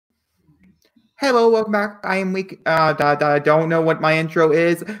Hello, welcome back. I am I don't know what my intro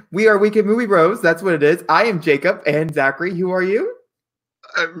is. We are Weekend Movie Bros. That's what it is. I am Jacob and Zachary. Who are you?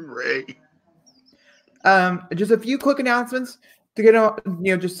 I'm Ray. Just a few quick announcements to get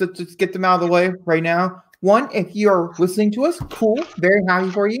just get them out of the way right now. One, if you are listening to us, cool, very happy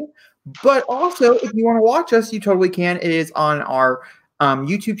for you. But also, if you want to watch us, you totally can. It is on our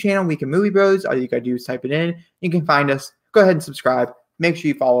YouTube channel, Weekend Movie Bros. All you gotta do is type it in. You can find us. Go ahead and subscribe. Make sure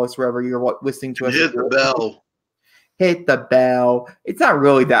you follow us wherever you're listening to us. Hit the bell. Hit the bell. It's not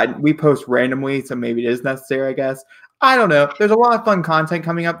really that. We post randomly, so maybe it is necessary, I guess. I don't know. There's a lot of fun content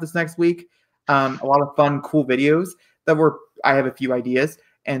coming up this next week. A lot of fun, cool videos I have a few ideas,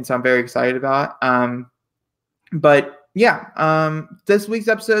 and so I'm very excited about. This week's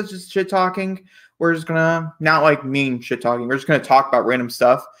episode is just shit talking. We're just gonna not like mean shit talking. We're just gonna talk about random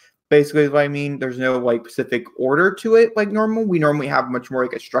stuff. Basically, is what I mean. There's no like specific order to it like normal. We normally have much more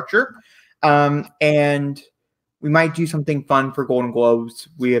like a structure, and we might do something fun for Golden Globes.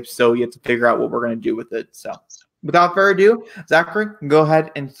 We have still yet to figure out what we're gonna do with it. So, without further ado, Zachary, go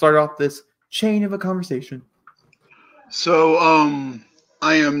ahead and start off this chain of a conversation. So,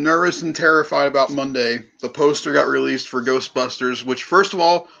 I am nervous and terrified about Monday. The poster got released for Ghostbusters, which, first of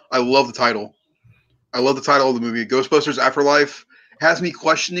all, I love the title. I love the title of the movie. Ghostbusters Afterlife has me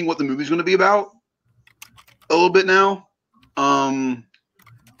questioning what the movie's going to be about a little bit now.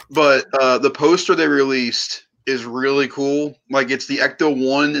 But the poster they released is really cool. Like, it's the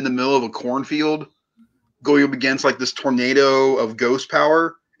Ecto-1 in the middle of a cornfield going up against, like, this tornado of ghost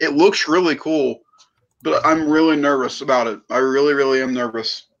power. It looks really cool. But I'm really nervous about it. I really, really am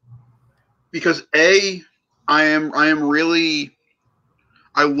nervous. Because I love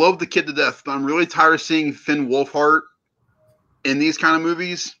the kid to death, but I'm really tired of seeing Finn Wolfhard in these kind of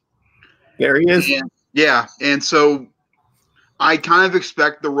movies. There he is. And so I kind of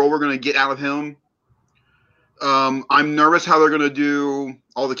expect the role we're going to get out of him. I'm nervous how they're going to do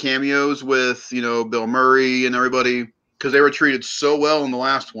all the cameos with, Bill Murray and everybody, because they were treated so well in the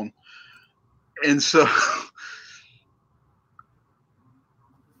last one. And so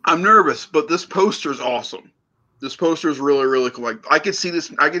I'm nervous, but this poster is awesome. This poster is really, really cool. Like, I could see this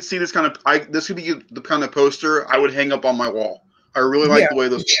kind of. This could be the kind of poster I would hang up on my wall. I really like the way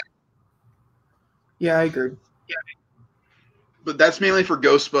this. Yeah, I agree. Yeah, but that's mainly for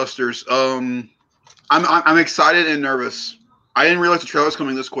Ghostbusters. I'm excited and nervous. I didn't realize the trailer was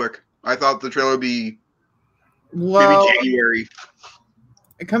coming this quick. I thought the trailer would be maybe January.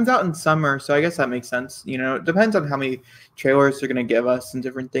 It comes out in summer, so I guess that makes sense. It depends on how many trailers they're going to give us and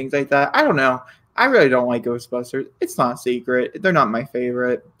different things like that. I don't know. I really don't like Ghostbusters. It's not a secret. They're not my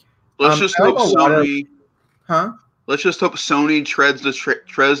favorite. Let's just hope Sony. Let's just hope Sony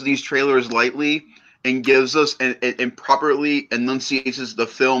treads these trailers lightly and gives us and properly enunciates the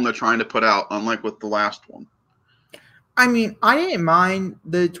film they're trying to put out, unlike with the last one. I mean, I didn't mind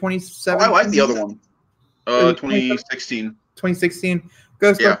the 2017. I like the other one. 2016. 2016.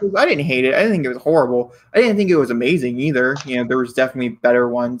 Ghostbusters, yeah. I didn't hate it. I didn't think it was horrible. I didn't think it was amazing either. There was definitely better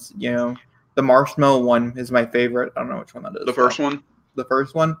ones. The marshmallow one is my favorite. I don't know which one that is. The first one? The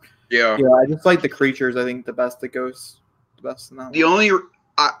first one? Yeah. Yeah, I just like the creatures. I think the best in that one.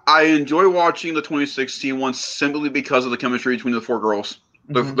 I enjoy watching the 2016 one simply because of the chemistry between the four girls.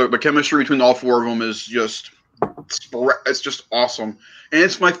 Mm-hmm. The chemistry between all four of them is just awesome. And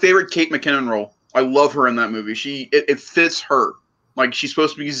it's my favorite Kate McKinnon role. I love her in that movie. It fits her. Like, she's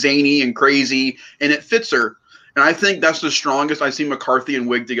supposed to be zany and crazy, and it fits her. And I think that's the strongest I've seen McCarthy and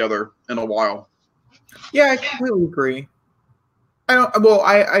Wig together in a while. Yeah, I completely agree.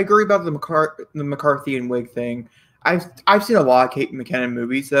 I agree about the McCarthy and Wig thing. I've seen a lot of Kate McKinnon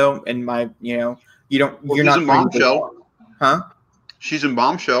movies though, and you're not in Bombshell, huh? She's in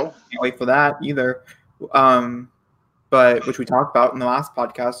Bombshell. Can't wait for that either. But which we talked about in the last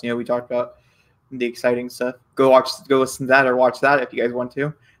podcast. We talked about the exciting stuff. Go listen to that or watch that if you guys want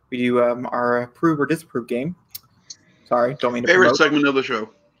to. We do our approve or disapprove game. Sorry, don't mean to favorite promote. Segment of the show.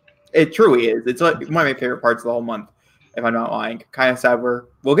 It truly is. It's like one of my favorite parts of the whole month, if I'm not lying. Kind of sad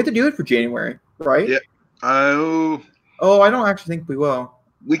we'll get to do it for January, right? Yeah. I don't actually think we will.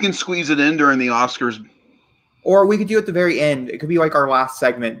 We can squeeze it in during the Oscars. Or we could do it at the very end. It could be like our last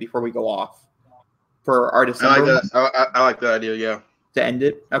segment before we go off for our December. I like that idea, yeah. To end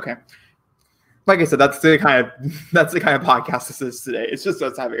it? Okay. Like I said, that's the kind of podcast this is today. It's just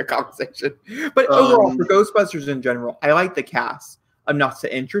us having a conversation. But overall, for Ghostbusters in general, I like the cast enough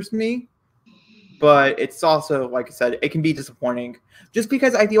to interest me. But it's also, like I said, it can be disappointing. Just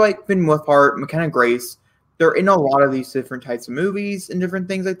because I feel like Finn Wolfhard, McKenna Grace, they're in a lot of these different types of movies and different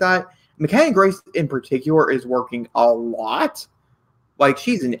things like that. McKenna Grace in particular is working a lot. Like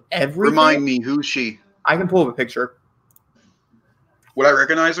she's in everything. Remind me, who's she? I can pull up a picture. Would I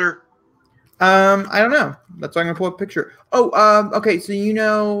recognize her? I don't know. That's why I'm gonna pull up a picture. Oh, okay. So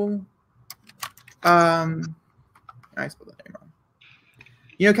I spelled the name wrong.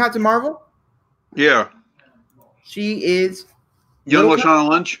 You know Captain Marvel? Yeah. She is Young Lashana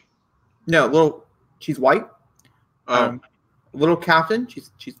Lynch? No, she's white. Oh. Little Captain. She's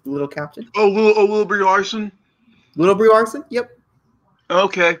Little Captain. Little Brie Larson? Little Brie Larson? Yep.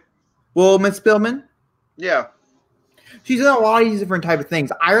 Okay. Well, Miss Spillman. Yeah. She's in a lot of these different type of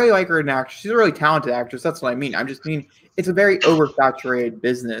things. I really like her as an actress. She's a really talented actress. That's what I mean. It's a very oversaturated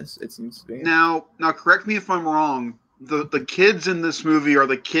business, it seems to be. Now correct me if I'm wrong. The kids in this movie are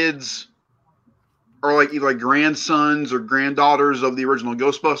like either like grandsons or granddaughters of the original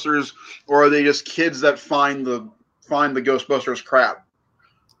Ghostbusters, or are they just kids that find the Ghostbusters crap?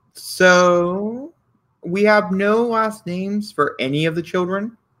 So we have no last names for any of the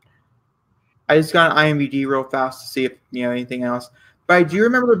children. I just got an IMDb real fast to see if anything else. But I do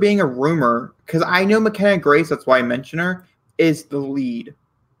remember there being a rumor, because I know McKenna Grace, that's why I mention her, is the lead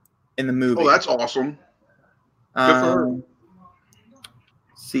in the movie. Oh, that's awesome. Good for her.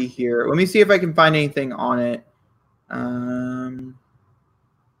 See here. Let me see if I can find anything on it.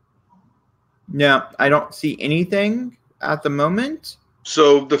 No, I don't see anything at the moment.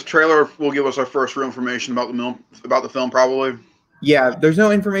 So the trailer will give us our first real information about the film, probably. Yeah, there's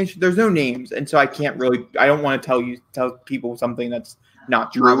no information, there's no names, and so I don't want to tell people something that's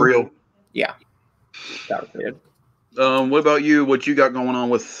not true. Not real. Yeah. That was good. What about you? What you got going on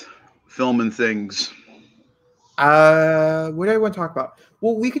with film and things? What do I want to talk about?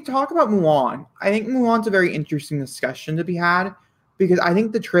 Well, we could talk about Mulan. I think Mulan's a very interesting discussion to be had because I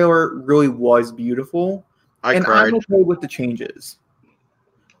think the trailer really was beautiful. I'm okay with the changes.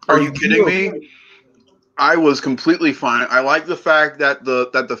 Are you kidding me? I was completely fine. I like the fact that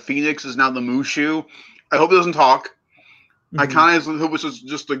the Phoenix is now the Mushu. I hope it doesn't talk. Mm-hmm. I kind of hope it's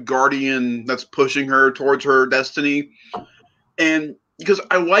just a guardian that's pushing her towards her destiny. And because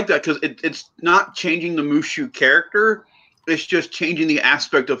I like that, because it's not changing the Mushu character. It's just changing the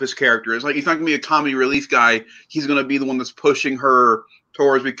aspect of his character. It's like he's not going to be a comedy relief guy. He's going to be the one that's pushing her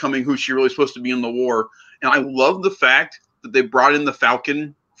towards becoming who she's really supposed to be in the war. And I love the fact that they brought in the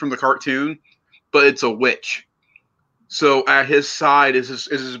Falcon from the cartoon, but it's a witch. So at his side is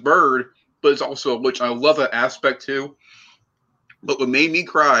his bird, but it's also a witch. I love that aspect too. But what made me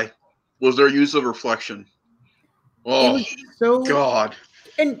cry was their use of reflection. Oh, God.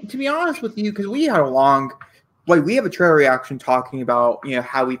 And to be honest with you, because we had we have a trailer reaction talking about,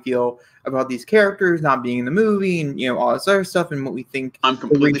 how we feel about these characters not being in the movie and, all this other stuff and what we think. I'm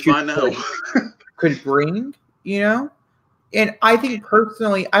completely fine now. could bring, And I think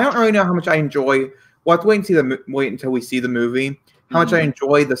personally, I don't really know how much I enjoy. We'll have to wait until we see the movie. How much I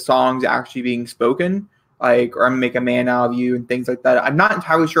enjoy the songs actually being spoken, like "or I'm gonna make a man out of you" and things like that. I'm not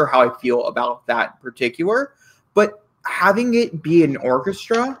entirely sure how I feel about that particular, but having it be an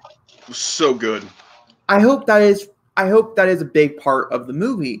orchestra, so good. I hope that is a big part of the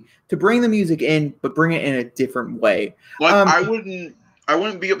movie to bring the music in, but bring it in a different way. Like I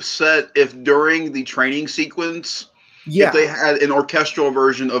wouldn't be upset if during the training sequence. Yeah. If they had an orchestral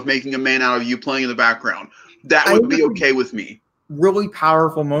version of Making a Man Out of You playing in the background, that would be okay with me. Really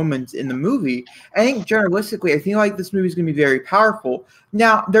powerful moments in the movie. I think journalistically, I feel like this movie is going to be very powerful.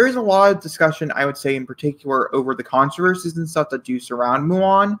 Now, there is a lot of discussion, I would say, in particular, over the controversies and stuff that do surround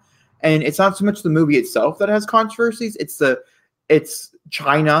Mulan. And it's not so much the movie itself that has controversies. It's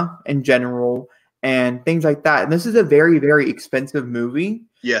China in general and things like that. And this is a very, very expensive movie.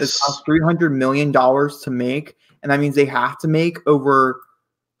 Yes. It cost $300 million to make. And that means they have to make over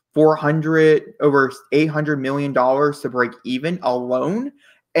 $800 million to break even alone.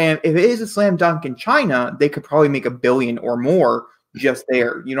 And if it is a slam dunk in China, they could probably make $1 billion or more just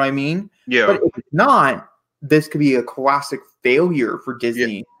there. You know what I mean? Yeah. But if it's not, this could be a classic failure for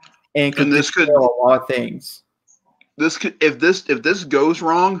Disney. Yeah. And this could fail a lot of things. If this goes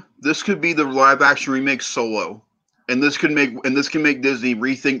wrong, this could be the live action remake Solo. And this can make Disney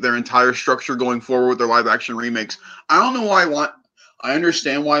rethink their entire structure going forward with their live action remakes. I don't know why. I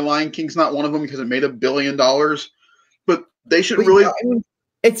understand why Lion King's not one of them because it made $1 billion, but they should really.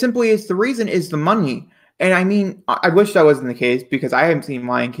 It simply is the reason is the money, and I mean, I wish that wasn't the case because I haven't seen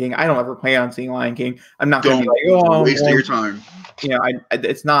Lion King. I don't ever plan on seeing Lion King. I'm not going to be like, waste your time.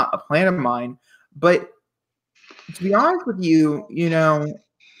 It's not a plan of mine. But to be honest with you,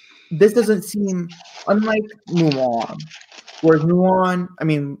 this doesn't seem unlike Mulan. Whereas Mulan,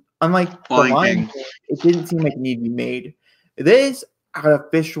 unlike the Lion King, it didn't seem like it needed to be made. This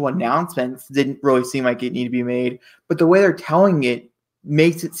official announcements didn't really seem like it needed to be made, but the way they're telling it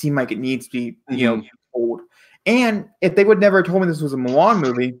makes it seem like it needs to be, Mhm. told. And if they would never have told me this was a Mulan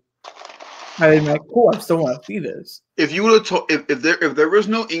movie, I'd be like, cool, I still want to see this. If you would have told, if there was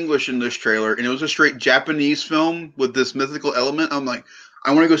no English in this trailer and it was a straight Japanese film with this mythical element, I'm like,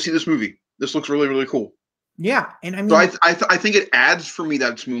 I want to go see this movie. This looks really really cool. Yeah, and I So mean, I think it adds for me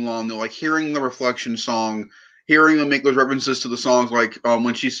that it's Mulan though, like hearing the Reflection song, hearing them make those references to the songs, like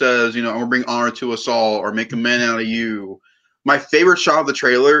when she says, I'm gonna bring honor to us all, or make a man out of you. My favorite shot of the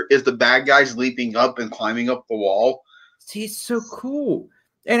trailer is the bad guys leaping up and climbing up the wall. see, it's so cool.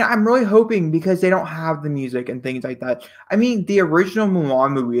 And I'm really hoping because they don't have the music and things like that. I mean, the original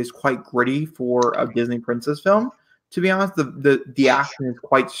Mulan movie is quite gritty for a Disney princess film. To be honest, the action is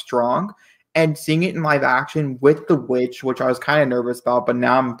quite strong. And seeing it in live action with the witch, which I was kind of nervous about, but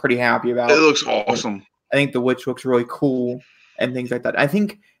now I'm pretty happy about. It looks awesome. I think the witch looks really cool and things like that. I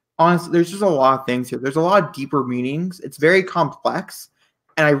think honestly, there's just a lot of things here. There's a lot of deeper meanings. It's very complex,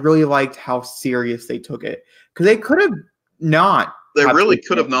 and I really liked how serious they took it because they could have not. They have really taken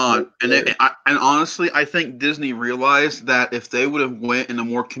could have it not, and serious. and honestly, I think Disney realized that if they would have went in a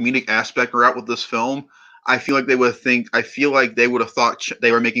more comedic aspect route with this film, I feel like they would think. I feel like they would have thought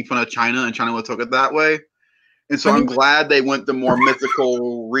they were making fun of China, and China would have took it that way. And so I I'm mean, glad they went the more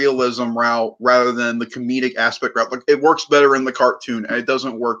mythical realism route rather than the comedic aspect route. Like it works better in the cartoon, and it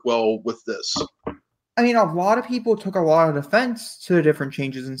doesn't work well with this. a lot of people took a lot of offense to the different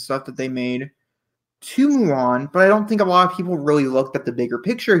changes and stuff that they made to Mulan, but I don't think a lot of people really looked at the bigger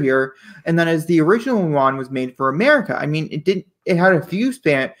picture here. And that is the original Mulan was made for America. I mean, it had a few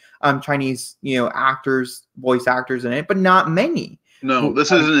Chinese, actors, voice actors in it, but not many. No,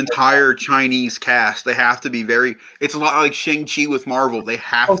 this is an entire Chinese cast. They have to be very. It's a lot like Shang-Chi with Marvel. They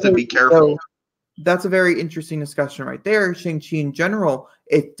have to be careful. So that's a very interesting discussion right there. Shang-Chi in general,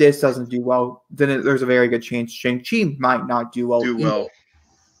 if this doesn't do well, then there's a very good chance Shang-Chi might not do well Do either. well.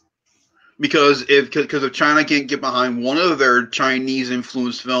 Because if China can't get behind one of their Chinese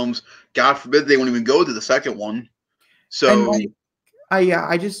influenced films, God forbid they won't even go to the second one. So And I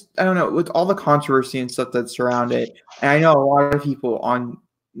don't know, with all the controversy and stuff that's around it, and I know a lot of people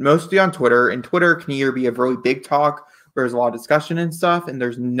mostly on Twitter, and Twitter can either be a really big talk where there's a lot of discussion and stuff, and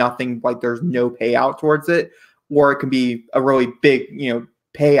there's nothing, like there's no payout towards it, or it can be a really big,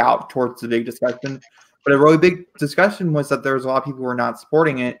 payout towards the big discussion. But a really big discussion was that there's a lot of people who are not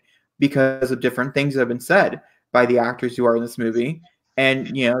supporting it because of different things that have been said by the actors who are in this movie. And,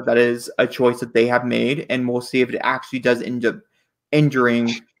 that is a choice that they have made, and we'll see if it actually does end up injuring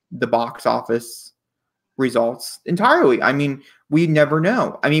the box office results entirely. I mean, we never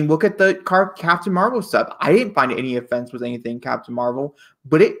know. I mean, look at the Captain Marvel stuff. I didn't find any offense with anything Captain Marvel,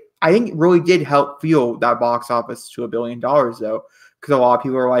 but I think it really did help fuel that box office to $1 billion, though, because a lot of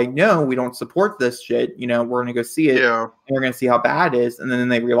people are like, no, we don't support this shit. We're going to go see it, yeah, and we're going to see how bad it is, and then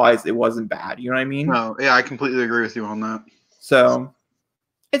they realize it wasn't bad. You know what I mean? no, yeah, I completely agree with you on that. So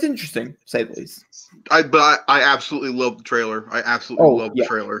it's interesting, to say the least. I absolutely love the trailer. I absolutely love the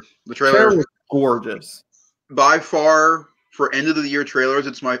trailer. The trailer was gorgeous. By far for end of the year trailers,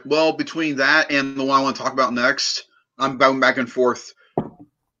 it's between that and the one I want to talk about next, I'm going back and forth.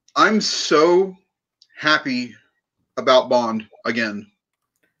 I'm so happy about Bond again.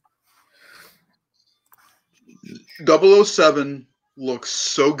 007 looks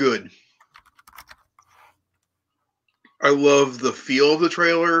so good. I love the feel of the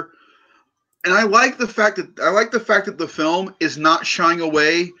trailer, and I like the fact that the film is not shying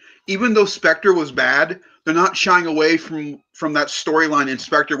away. Even though Spectre was bad, they're not shying away from that storyline in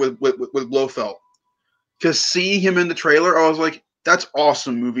Spectre with Blofeld. Because seeing him in the trailer, I was like, that's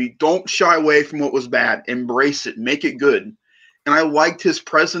awesome movie. Don't shy away from what was bad. Embrace it. Make it good. And I liked his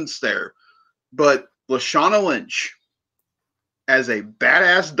presence there. But Lashana Lynch as a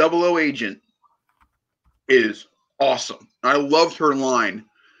badass 00 agent is awesome. I loved her line.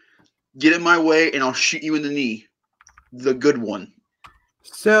 Get in my way and I'll shoot you in the knee. The good one.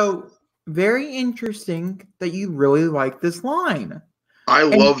 So, very interesting that you really like this line. I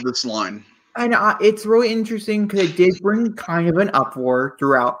love this line. And it's really interesting because it did bring kind of an uproar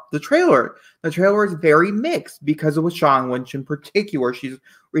throughout the trailer. The trailer is very mixed because of Lashana Lynch in particular. She's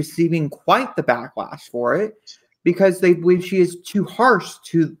receiving quite the backlash for it because they believe she is too harsh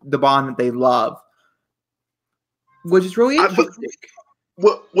to the Bond that they love, which is really interesting.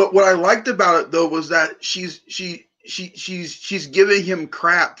 What I liked about it though was that she's giving him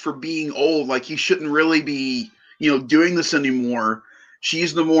crap for being old. Like he shouldn't really be doing this anymore.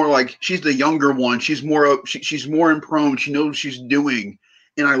 She's she's the younger one. She's more prone. She knows what she's doing,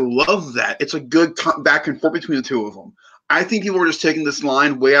 and I love that. It's a good back and forth between the two of them. I think people are just taking this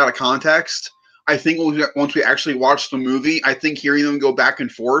line way out of context. I think once we actually watch the movie, I think hearing them go back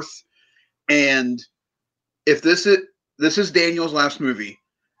and forth, and if this is Daniel's last movie,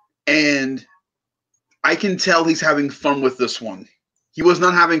 and I can tell he's having fun with this one. He was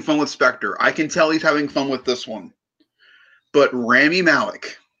not having fun with Spectre. I can tell he's having fun with this one. But Rami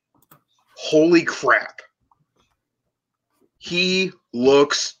Malek, holy crap. He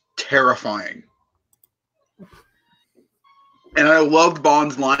looks terrifying. And I loved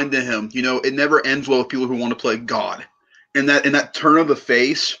Bond's line to him. You know, it never ends well with people who want to play God. And that turn of the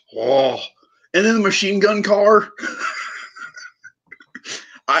face. Oh. And then the machine gun car.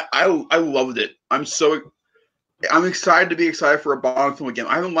 I loved it. I'm excited to be excited for a Bond film again.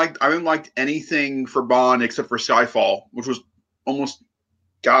 I haven't liked anything for Bond except for Skyfall, which was almost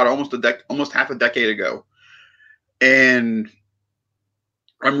half a decade ago. And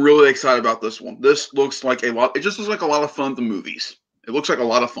I'm really excited about this one. This looks like it just looks like a lot of fun at the movies. It looks like a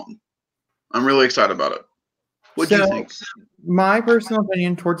lot of fun. I'm really excited about it. What do you think? My personal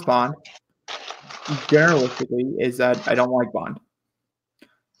opinion towards Bond, generalistically, is that I don't like Bond.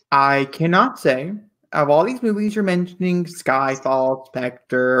 I cannot say, of all these movies you're mentioning, Skyfall,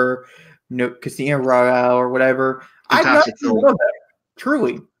 Spectre, Casino Royale, or whatever, I've not seen one of them.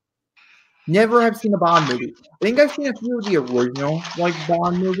 Truly. Never have seen a Bond movie. I think I've seen a few of the original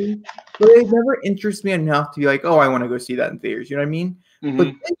Bond movies, but it never interests me enough to be like, oh, I want to go see that in theaters. You know what I mean? Mm-hmm. But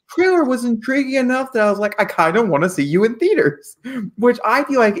this trailer was intriguing enough that I was like, I kind of want to see you in theaters, which I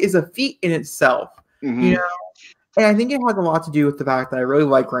feel like is a feat in itself. Mm-hmm. You know? And I think it has a lot to do with the fact that I really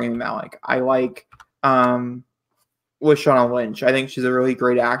like Rami Malek. I like Lashana Lynch. I think she's a really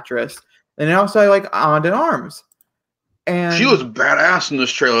great actress. And then also I like Ana de Armas. And she was badass in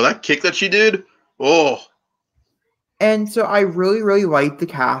this trailer. That kick that she did. Oh. And so I really, really like the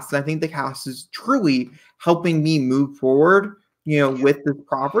cast. And I think the cast is truly helping me move forward, with this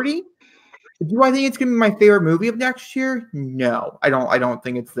property. Do I think it's gonna be my favorite movie of next year? No, I don't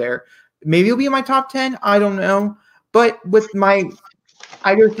think it's there. Maybe it'll be in my top 10. I don't know. But with I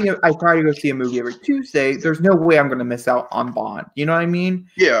try to go see a movie every Tuesday. There's no way I'm going to miss out on Bond. You know what I mean?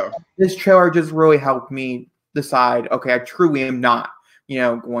 Yeah. This trailer just really helped me decide, okay, I truly am not,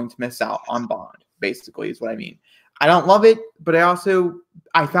 going to miss out on Bond, basically, is what I mean. I don't love it, but I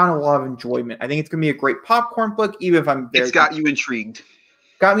found a lot of enjoyment. I think it's going to be a great popcorn flick, even if I'm very... It's got you intrigued.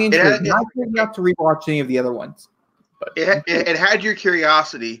 Got me intrigued. Not enough to rewatch any of the other ones. But it had your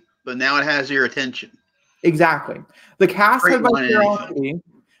curiosity, but now it has your attention. Exactly. The cast had my curiosity,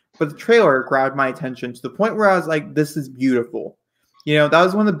 but the trailer grabbed my attention to the point where I was like, this is beautiful. That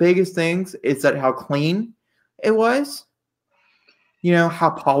was one of the biggest things, is that how clean it was.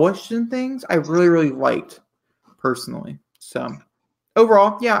 How polished and things. I really, really liked, personally. So,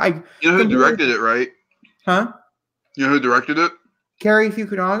 overall, yeah. You know who directed it, right? Huh? You know who directed it? Cary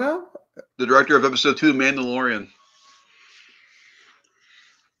Fukunaga? The director of episode 2 of Mandalorian.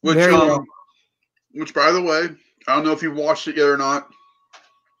 Which, by the way, I don't know if you've watched it yet or not.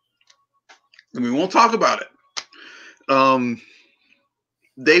 And we won't talk about it.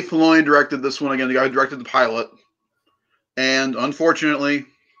 Dave Filoni directed this one again. The guy who directed the pilot. And unfortunately,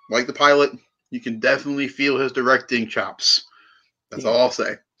 like the pilot, you can definitely feel his directing chops. That's all I'll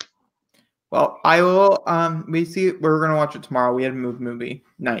say. Well, I will. We're going to watch it tomorrow. We had a movie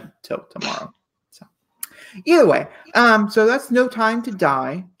night till tomorrow. Either way, so that's No Time to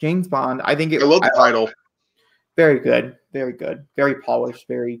Die, James Bond. I love the title. Very good, very good, very polished,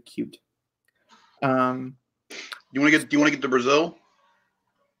 very cute. Do you want to get to Brazil?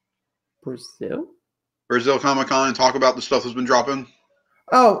 Brazil Comic-Con and talk about the stuff that's been dropping?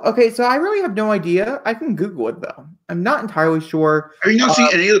 Oh, okay. So I really have no idea. I can Google it though. I'm not entirely sure. Have you not seen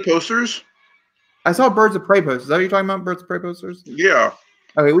any of the posters? I saw Birds of Prey posters. Are you talking about Birds of Prey posters? Yeah.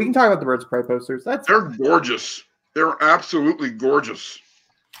 Okay, we can talk about the Birds of Prey posters. They're gorgeous. They're absolutely gorgeous.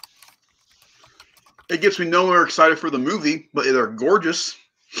 It gets me nowhere excited for the movie, but they're gorgeous.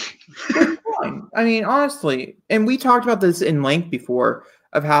 It's fine. I mean, honestly, and we talked about this in length before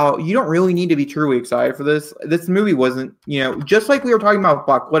of how you don't really need to be truly excited for this. This movie wasn't, just like we were talking about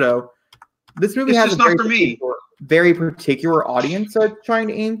Black Widow. This movie has a very particular audience that it's trying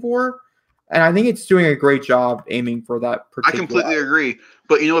to aim for. And I think it's doing a great job aiming for that particular. I completely agree.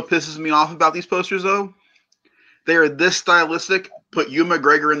 But you know what pisses me off about these posters, though? They are this stylistic. Put Ewan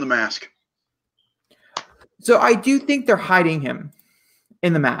McGregor in the mask. So I do think they're hiding him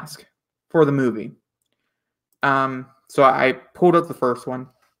in the mask for the movie. So I pulled up the first one.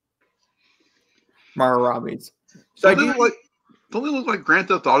 Margot Robbie's. So don't they look like Grand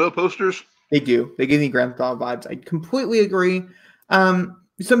Theft Auto posters? They do. They give me Grand Theft Auto vibes. I completely agree.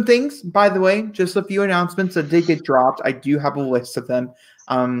 Some things, by the way, just a few announcements that did get dropped. I do have a list of them.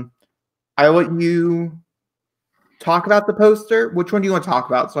 I'll let you talk about the poster. Which one do you want to talk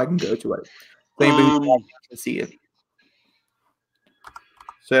about so I can go to it? So anybody who wants to see it.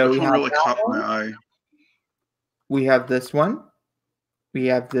 So which we one have really that caught one. my eye? We have this one. We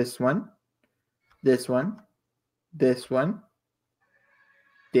have this one. This one. This one.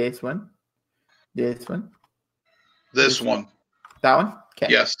 This one. This one. This one. That one?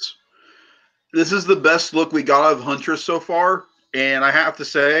 Okay. Yes. This is the best look we got of Huntress so far, and I have to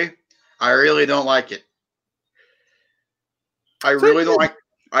say, I really don't like it. I really don't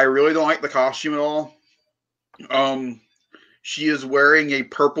like the costume at all. She is wearing a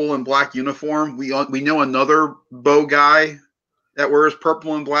purple and black uniform. We know another bow guy that wears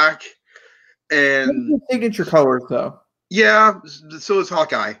purple and black, and signature colors though. Yeah, so is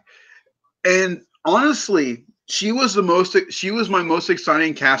Hawkeye. And honestly, she was my most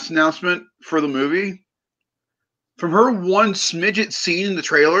exciting cast announcement for the movie. From her one smidget scene in the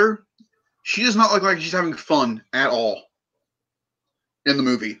trailer, she does not look like she's having fun at all in the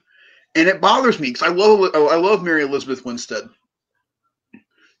movie, and it bothers me because I love Mary Elizabeth Winstead.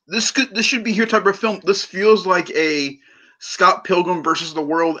 This should be her type of film. This feels like a Scott Pilgrim versus the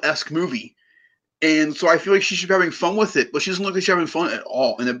World-esque movie, and so I feel like she should be having fun with it, but she doesn't look like she's having fun at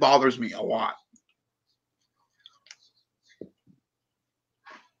all, and it bothers me a lot.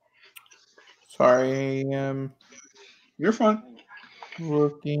 Sorry, you're fine. I'm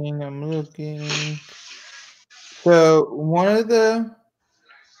looking. So one of the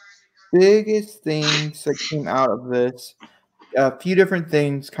biggest things that came out of this, a few different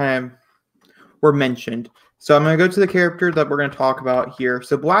things kind of were mentioned. So I'm going to go to the character that we're going to talk about here.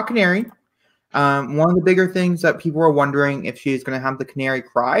 So Black Canary, one of the bigger things that people were wondering if she's going to have the canary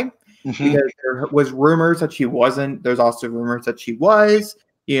cry, because there was rumors that she wasn't. There's also rumors that she was.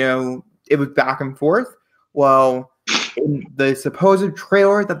 It was back and forth. Well, in the supposed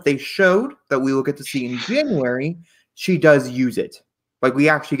trailer that they showed that we will get to see in January, she does use it. Like, we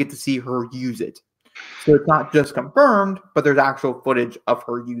actually get to see her use it. So it's not just confirmed, but there's actual footage of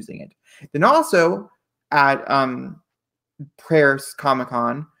her using it. Then also at Paris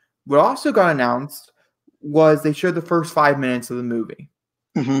Comic-Con, what also got announced was they showed the first 5 minutes of the movie.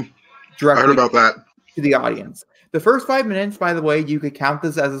 Directly I heard about that. To the audience. The first 5 minutes, by the way, you could count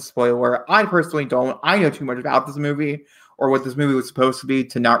this as a spoiler. I personally don't. I know too much about this movie or what this movie was supposed to be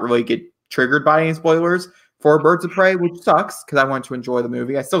to not really get triggered by any spoilers for Birds of Prey, which sucks because I want to enjoy the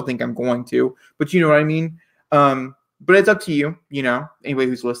movie. I still think I'm going to, but you know what I mean? But it's up to you, anybody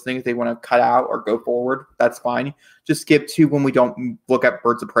who's listening, if they want to cut out or go forward, that's fine. Just skip to when we don't look at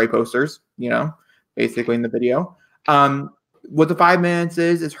Birds of Prey posters, basically in the video. What the 5 minutes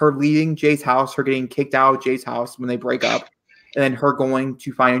is her leaving Jay's house, her getting kicked out of Jay's house when they break up, and then her going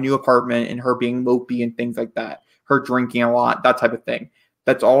to find a new apartment and her being mopey and things like that. Her drinking a lot, that type of thing.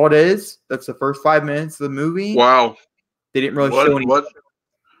 That's all it is. That's the first 5 minutes of the movie. Wow. They didn't really show anything.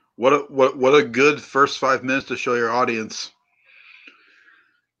 What a good first 5 minutes to show your audience.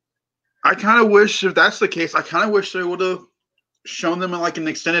 I kind of wish, if that's the case, they would have shown them in like an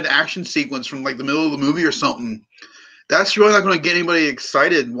extended action sequence from like the middle of the movie or something. That's really not going to get anybody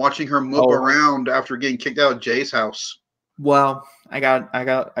excited watching her mope around after getting kicked out of Jay's house. Well, I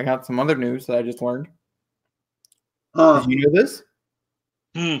got some other news that I just learned. Did you know this?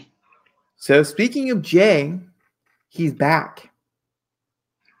 So speaking of Jay, he's back.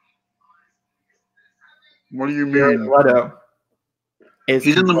 What do you mean? Leto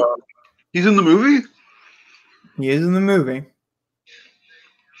he's in the movie? He is in the movie.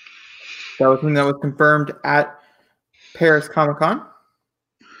 That was something that was confirmed at Paris Comic-Con.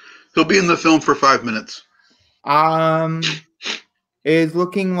 He'll be in the film for 5 minutes. It is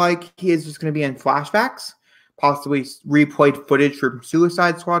looking like he is just going to be in flashbacks, possibly replayed footage from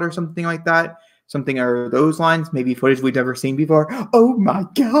Suicide Squad or something like that. Something or those lines, maybe footage we've never seen before. Oh my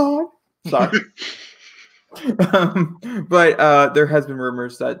God. Sorry. But there has been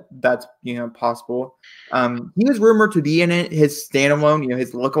rumors that that's possible. He was rumored to be in it. His standalone,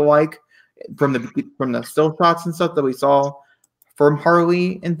 his lookalike from the still shots and stuff that we saw from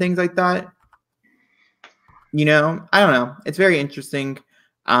Harley and things like that. I don't know. It's very interesting.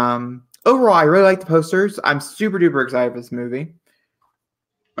 Overall, I really like the posters. I'm super duper excited for this movie.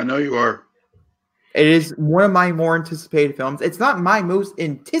 I know you are. It is one of my more anticipated films. It's not my most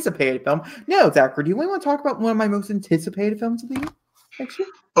anticipated film. No, Zachary, do you want to talk about one of my most anticipated films of the year next year?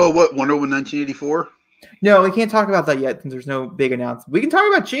 Oh, what? Wonder Woman 1984? No, we can't talk about that yet since there's no big announcement. We can talk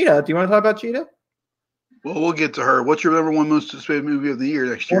about Cheetah. Do you want to talk about Cheetah? Well, we'll get to her. What's your number one most anticipated movie of the year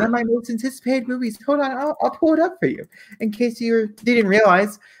next year? One of my most anticipated movies. Hold on, I'll pull it up for you in case you didn't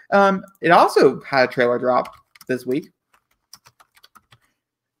realize. It also had a trailer drop this week.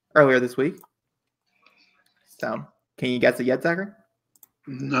 earlier this week. So, can you guess it yet, Zachary?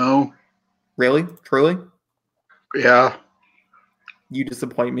 No. Really? Truly? Yeah. You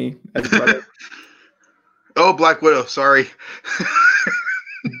disappoint me as a brother. Oh, Black Widow. Sorry.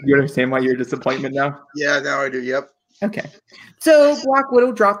 You understand why you're a disappointment now? Yeah, now I do. Yep. Okay. So Black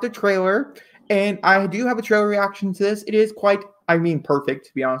Widow dropped the trailer, and I do have a trailer reaction to this. It is quite, perfect,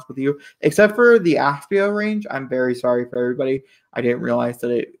 to be honest with you. Except for the Aspio range. I'm very sorry for everybody. I didn't realize that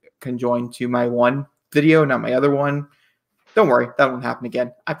it can join to my one video, not my other one. Don't worry, that won't happen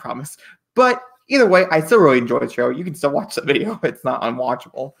again. I promise. But either way, I still really enjoy the show. You can still watch the video. It's not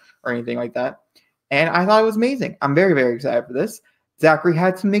unwatchable or anything like that. And I thought it was amazing. I'm very, very excited for this. Zachary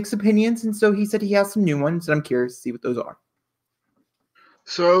had some mixed opinions, and so he said he has some new ones, and I'm curious to see what those are.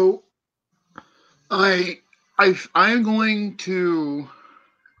 So, I am going to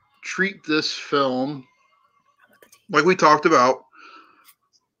treat this film like we talked about.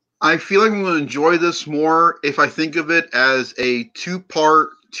 I feel like I'm going to enjoy this more if I think of it as a 2-part,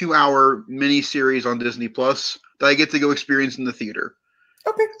 2-hour miniseries on Disney Plus that I get to go experience in the theater.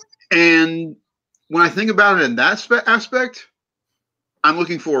 Okay. And when I think about it in that aspect, I'm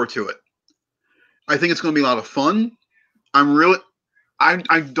looking forward to it. I think it's going to be a lot of fun.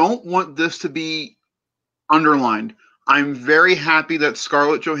 I don't want this to be underlined. I'm very happy that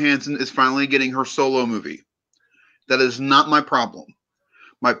Scarlett Johansson is finally getting her solo movie. That is not my problem.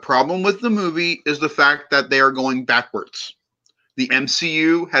 My problem with the movie is the fact that they are going backwards. The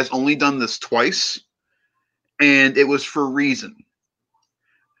MCU has only done this twice, and it was for a reason.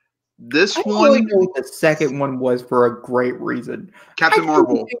 This I don't one, really know what the second one was for a great reason. Captain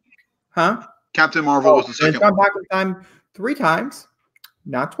Marvel. Huh? Captain Marvel was the second it's gone one. back in time 3 times,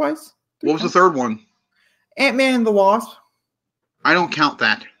 not twice. What was the third one? Ant-Man and the Wasp. I don't count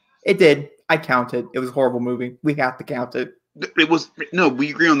that. It did. I counted. It was a horrible movie. We have to count it. We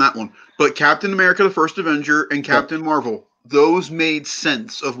agree on that one. But Captain America, the First Avenger, and Captain Marvel, those made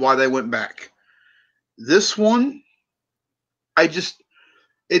sense of why they went back. This one,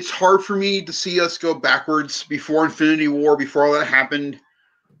 it's hard for me to see us go backwards before Infinity War, before all that happened,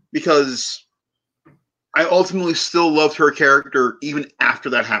 because I ultimately still loved her character even after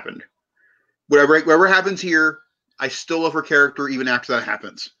that happened. Whatever happens here, I still love her character even after that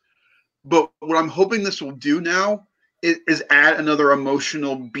happens. But what I'm hoping this will do now is add another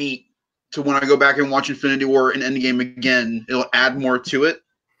emotional beat to when I go back and watch Infinity War and Endgame again. It'll add more to it.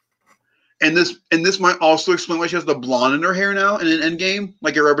 And this might also explain why she has the blonde in her hair now in an Endgame,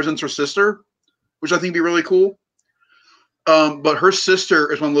 like it represents her sister, which I think would be really cool. But her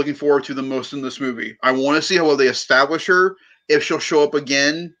sister is what I'm looking forward to the most in this movie. I want to see how well they establish her, if she'll show up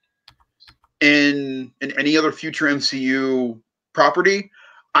again in any other future MCU property.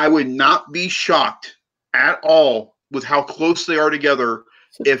 I would not be shocked at all with how close they are together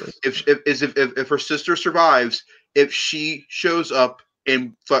if her sister survives, if she shows up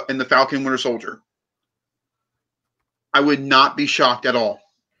in the Falcon Winter Soldier. I would not be shocked at all.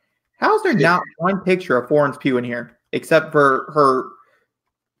 How is there not one picture of Florence Pugh in here, except for her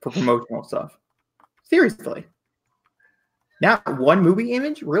for promotional stuff? Seriously. Not one movie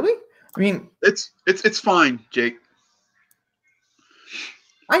image? Really? I mean, it's fine, Jake.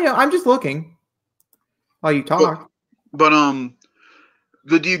 I know. I'm just looking while you talk. But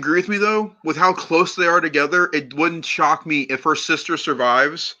do you agree with me though? With how close they are together, it wouldn't shock me if her sister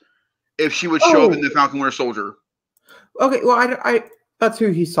survives, if she would show up in the Falcon Winter Soldier. Okay, well, I that's who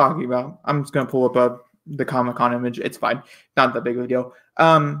he's talking about. I'm just gonna pull up the Comic-Con image. It's fine, not that big of a deal.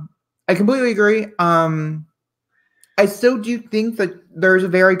 I completely agree. I still do think that there's a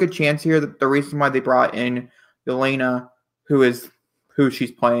very good chance here that the reason why they brought in Yelena, who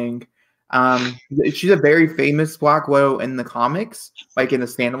she's playing, she's a very famous Black Widow in the comics, like in the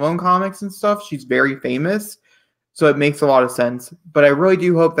standalone comics and stuff. She's very famous, so it makes a lot of sense. But I really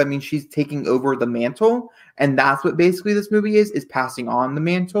do hope that means she's taking over the mantle, and that's what basically this movie is passing on the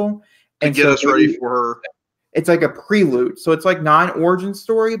mantle and get us ready for her. It's like a prelude. So it's like not an origin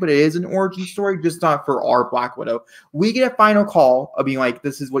story, but it is an origin story, just not for our Black Widow. We get a final call of being like,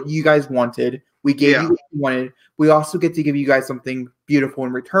 this is what you guys wanted. We gave you what you wanted. We also get to give you guys something beautiful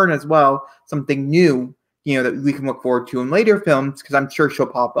in return as well, something new, that we can look forward to in later films, because I'm sure she'll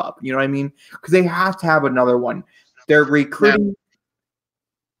pop up. You know what I mean? Because they have to have another one. They're recruiting.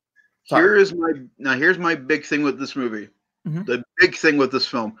 Here's my big thing with this movie. Mm-hmm. The big thing with this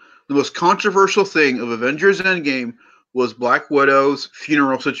film. The most controversial thing of Avengers Endgame was Black Widow's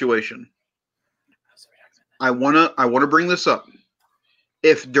funeral situation. I wanna bring this up.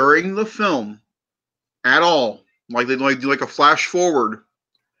 If during the film at all, like they do like a flash forward,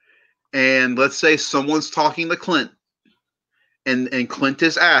 and let's say someone's talking to Clint, and Clint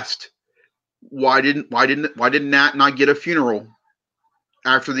is asked, why did Nat not get a funeral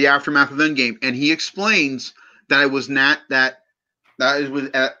after the aftermath of Endgame? And he explains that it was that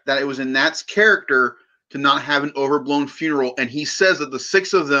it was in Nat's character to not have an overblown funeral, and he says that the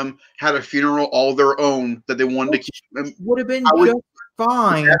six of them had a funeral all their own that they wanted to keep. Would have been just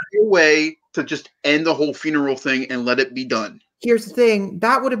fine. A way to just end the whole funeral thing and let it be done. Here's the thing,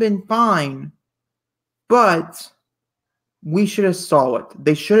 that would have been fine, but we should have saw it.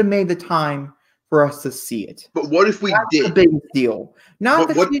 They should have made the time for us to see it. But what if we did? That's the biggest deal. Not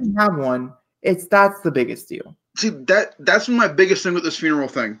that she didn't have one. That's the biggest deal. See, that's my biggest thing with this funeral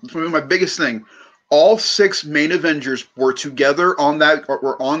thing. That's my biggest thing. All six main Avengers were together on that.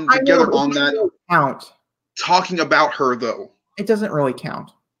 Count. Talking about her though. It doesn't really count.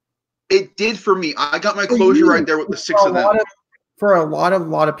 It did for me. I got my closure right there with the six of them. For a lot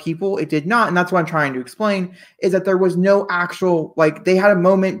of people, it did not, and that's what I'm trying to explain. Is that there was no actual they had a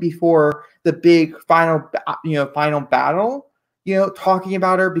moment before the big final battle. Talking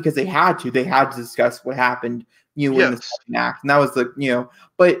about her because they had to discuss what happened. In the second act, and that was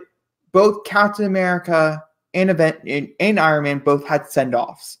but both Captain America and Iron Man both had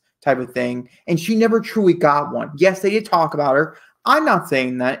send-offs type of thing, and she never truly got one. Yes, they did talk about her. I'm not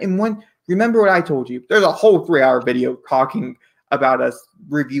saying that. And remember what I told you, there's a whole 3-hour video talking about us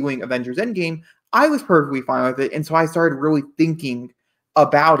reviewing Avengers Endgame. I was perfectly fine with it, and so I started really thinking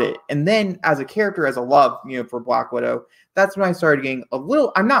about it. And then as a character, as a love, for Black Widow, that's when I started getting a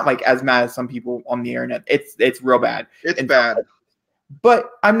little, I'm not as mad as some people on the internet. It's real bad. It's bad. But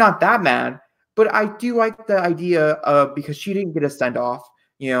I'm not that mad. But I do like the idea of, because she didn't get a send-off,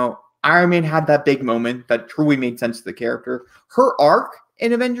 Iron Man had that big moment that truly made sense to the character. Her arc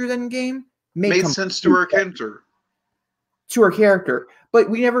in Avengers Endgame made sense to her character. But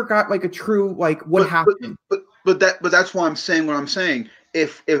we never got a true what happened. But that's why I'm saying what I'm saying.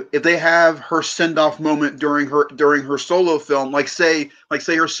 If they have her send off moment during her solo film, say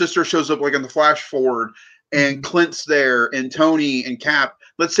her sister shows up in the flash forward, and Clint's there, and Tony and Cap.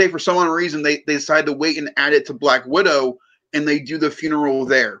 Let's say for some reason they decide to wait and add it to Black Widow, and they do the funeral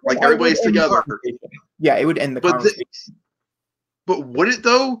there, everybody's together. Yeah, it would end the conversation. But would it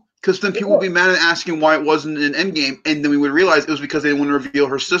though? Because then people would be mad and asking why it wasn't an Endgame, and then we would realize it was because they didn't want to reveal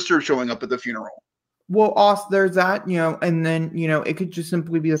her sister showing up at the funeral. Well, also there's that, and then it could just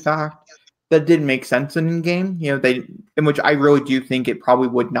simply be the fact that didn't make sense in Endgame. In which I really do think it probably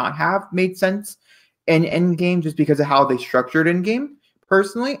would not have made sense in Endgame just because of how they structured Endgame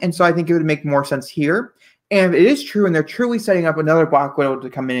personally, and so I think it would make more sense here. And if it is true, and they're truly setting up another Black Widow to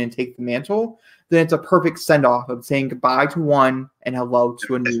come in and take the mantle, then it's a perfect send-off of saying goodbye to one and hello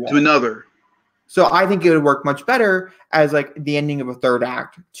to a new one. To another. So I think it would work much better as the ending of a third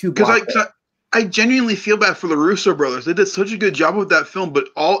act. Because I genuinely feel bad for the Russo brothers. They did such a good job with that film, but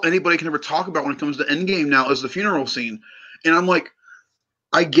all anybody can ever talk about when it comes to Endgame now is the funeral scene. And I'm like,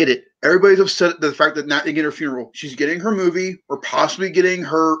 I get it. Everybody's upset at the fact that Nat didn't get her funeral. She's getting her movie, or possibly getting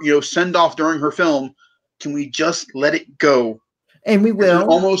her, send-off during her film. Can we just let it go? And we will.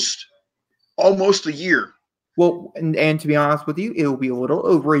 Almost a year. Well, and to be honest with you, it will be a little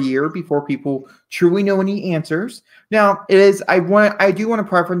over a year before people truly know any answers. Now, it is. I do want to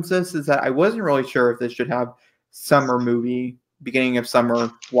preference this is that I wasn't really sure if this should have summer movie, beginning of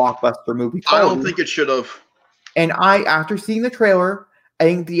summer blockbuster movie. I don't think it should have. And after seeing the trailer, I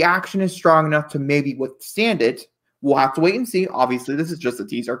think the action is strong enough to maybe withstand it. We'll have to wait and see. Obviously, this is just a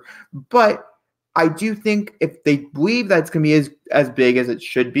teaser, but I do think if they believe that it's going to be as big as it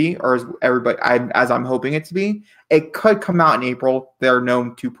should be, or as I'm hoping it to be, it could come out in April. They're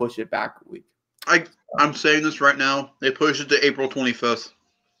known to push it back a week. I'm saying this right now. They push it to April 25th.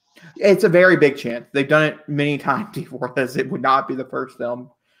 It's a very big chance. They've done it many times before this. It would not be the first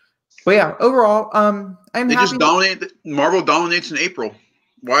film. But yeah, overall, Marvel dominates in April.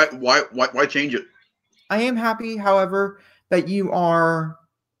 Why change it? I am happy, however, that you are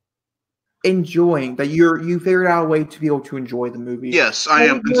enjoying that you figured out a way to be able to enjoy the movie. Yes, I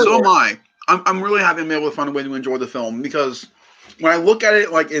am, and so am I. I'm really happy to be able to find a way to enjoy the film, because when I look at it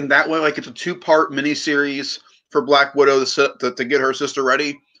in that way, it's a 2-part miniseries for Black Widow to get her sister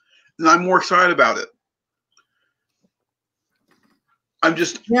ready, then I'm more excited about it. I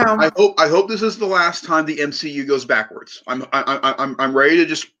hope this is the last time the MCU goes backwards. I'm ready to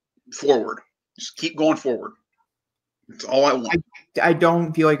just forward. Just keep going forward. That's all I want. I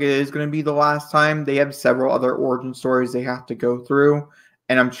don't feel like it is going to be the last time. They have several other origin stories they have to go through,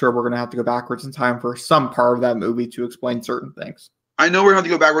 and I'm sure we're going to have to go backwards in time for some part of that movie to explain certain things. I know we're going to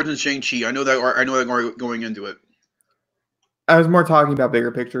have to go backwards in Shang-Chi. I know that going into it. I was more talking about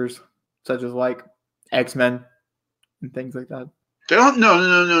bigger pictures, such as X-Men, and things like that. They don't.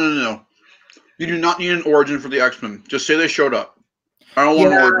 No. You do not need an origin for the X-Men. Just say they showed up. I don't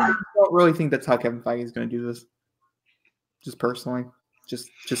want an origin. I don't really think that's how Kevin Feige is going to do this. Just personally. Just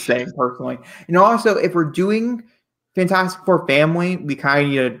saying personally. And also, if we're doing Fantastic Four family, we kind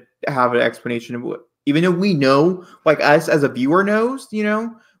of need to have an explanation of what, even though we know, like us as a viewer knows,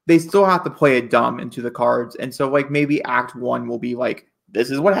 they still have to play it dumb into the cards. And so, like, maybe Act 1 will be like, this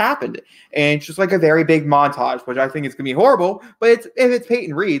is what happened. And it's just like a very big montage, which I think is going to be horrible. But if it's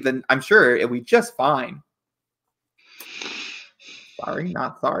Peyton Reed, then I'm sure it'll be just fine. Sorry,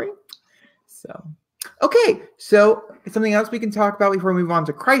 not sorry. So, okay. So, something else we can talk about before we move on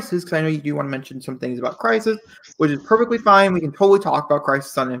to Crisis, because I know you do want to mention some things about Crisis, which is perfectly fine. We can totally talk about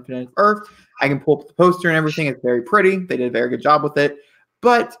Crisis on Infinite Earth. I can pull up the poster and everything. It's very pretty. They did a very good job with it.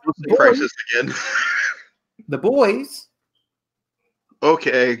 But Crisis again. The Boys.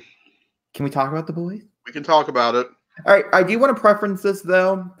 Okay. Can we talk about The Boys? We can talk about it. All right. I do want to preference this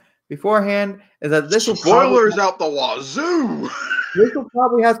though beforehand. Is that this will spoilers out the wazoo? This will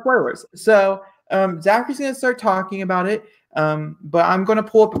probably have spoilers. So Zachary's going to start talking about it. But I'm going to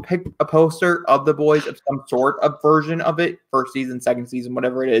pull up a poster of The Boys of some sort of version of it, first season, second season,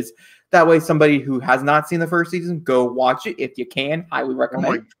 whatever it is. That way, somebody who has not seen the first season, go watch it if you can. Highly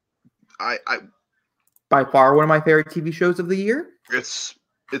recommend. I by far one of my favorite TV shows of the year. It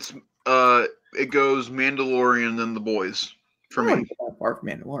goes Mandalorian then The Boys for me. Not far from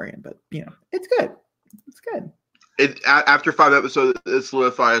Mandalorian, but it's good. It's good. After 5 episodes, it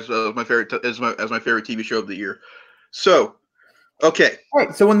solidifies my favorite as my favorite TV show of the year. So, okay. All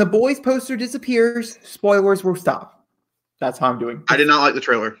right. So when The Boys poster disappears, spoilers will stop. That's how I'm doing. I did not like the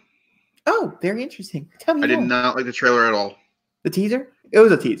trailer. Oh, very interesting. Tell me. I did not like the trailer at all. The teaser? It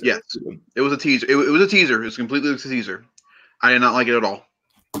was a teaser. Yes, it was a teaser. It was a teaser. It was completely a teaser. I did not like it at all.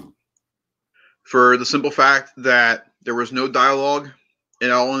 For the simple fact that there was no dialogue at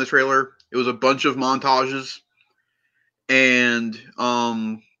all in the trailer. It was a bunch of montages. And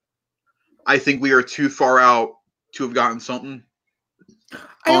I think we are too far out to have gotten something.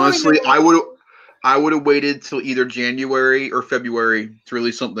 Honestly, I would have waited till either January or February to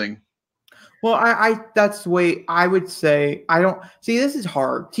release something. Well, that's the way I would say. I don't see. This is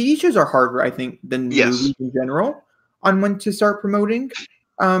hard. TV shows are harder, I think, than movies in general on when to start promoting.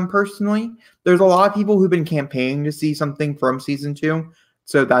 Personally, there's a lot of people who've been campaigning to see something from season 2,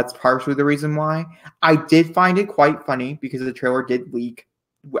 so that's partially the reason why. I did find it quite funny because the trailer did leak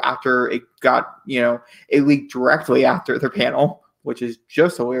after it got, it leaked directly after the panel, which is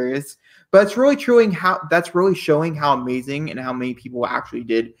just hilarious. But it's really showing how amazing and how many people actually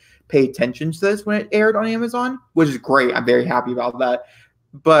did pay attention to this when it aired on Amazon, which is great. I'm very happy about that.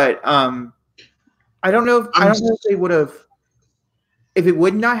 But I don't know if they would have, if it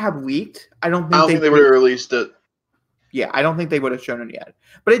would not have leaked. I don't think they would have released it. Yeah, I don't think they would have shown it yet.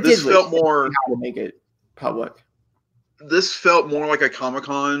 But it this did felt more how to make it public. This felt more like a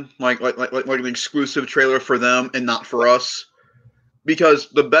Comic-Con, like an exclusive trailer for them and not for us. Because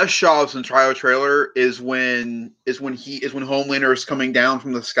the best shot of the entire trailer is when Homelander is coming down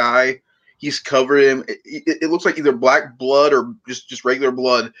from the sky. He's covered in it looks like either black blood or just regular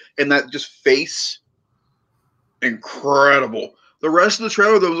blood, and that just face, incredible. The rest of the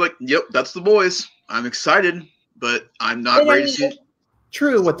trailer, that was like, yep, that's The Boys. I'm excited, but I'm not ready to see it.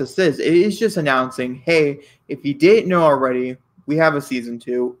 True, what this is, it is just announcing, hey, if you didn't know already, we have a season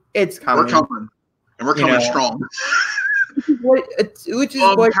 2. It's coming. We're coming, and we're coming strong. Which is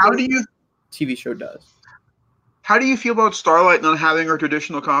what how do you TV show does. How do you feel about Starlight not having her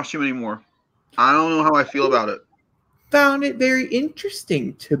traditional costume anymore? I don't know how I feel about it. Found it very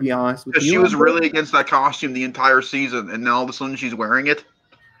interesting, to be honest with you. She was really against that costume the entire season, and now all of a sudden she's wearing it.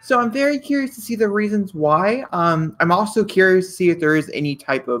 So I'm very curious to see the reasons why. I'm also curious to see if there is any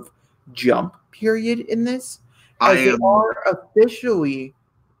type of jump period in this. They are officially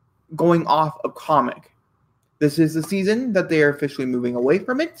going off of comic. This is the season that they are officially moving away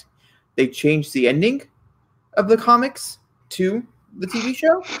from it. They changed the ending of the comics to the TV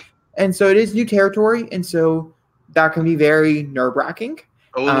show. And so it is new territory. And so that can be very nerve-wracking.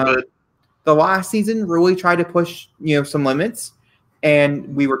 A little bit. The last season really tried to push, some limits.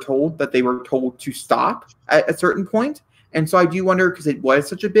 And we were told that they were told to stop at a certain point. And so I do wonder, because it was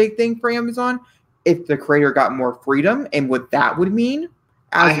such a big thing for Amazon, if the creator got more freedom and what that would mean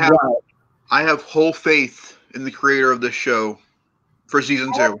as well. I have whole faith in the creator of this show for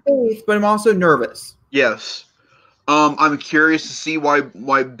season 2. Faith, but I'm also nervous. Yes. I'm curious to see why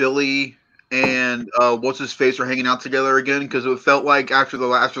Billy and what's his face are hanging out together again, because it felt like after the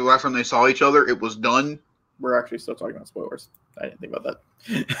last time they saw each other, it was done. We're actually still talking about spoilers. I didn't think about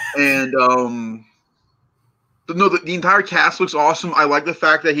that. And No, the entire cast looks awesome. I like the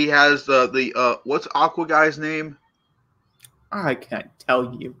fact that he has what's Aqua guy's name? I can't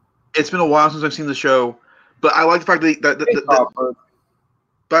tell you. It's been a while since I've seen the show, but I like the fact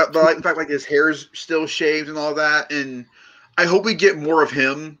but I like the fact like his hair's still shaved and all that, and I hope we get more of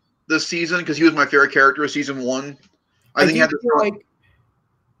him this season because he was my favorite character of season 1. I think I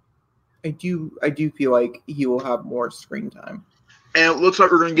do feel like he will have more screen time. And it looks like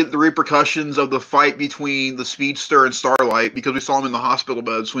we're going to get the repercussions of the fight between the Speedster and Starlight because we saw him in the hospital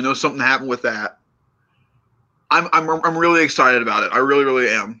bed, so we know something happened with that. I'm really excited about it. I really, really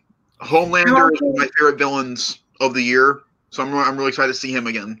am. Homelander is one of my favorite villains of the year, so I'm really excited to see him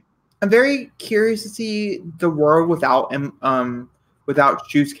again. I'm very curious to see the world without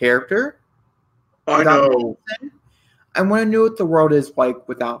Shu's character. I know. I want to know what the world is like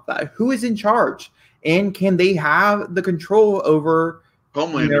without that. Who is in charge? And can they have the control over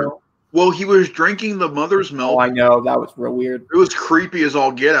Homelander? Well, he was drinking the mother's milk. Oh, I know. That was real weird. It was creepy as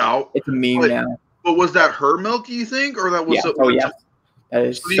all get out. It's a meme now. But was that her milk, do you think? Or that was yes. That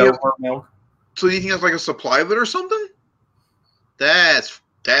is so her milk. So do you think that's like a supply of it or something? That's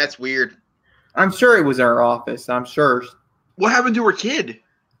weird. I'm sure it was in her office. I'm sure. What happened to her kid?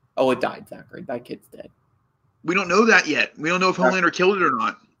 Oh, it died, Zachary. That kid's dead. We don't know that yet. We don't know if Homelander killed it or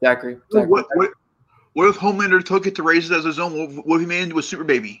not. Zachary. What if Homelander took it to raise it as his own? What if he made it into a super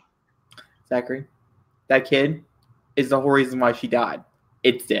baby? Zachary, that kid is the whole reason why she died.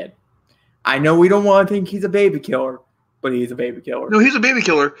 It's dead. I know we don't want to think he's a baby killer, but he's a baby killer. No, he's a baby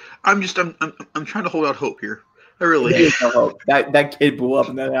killer. I'm trying to hold out hope here. I really am. No hope. That kid blew up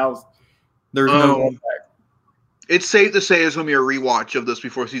in that house. There's no one back. It's safe to say it's going to be a rewatch of this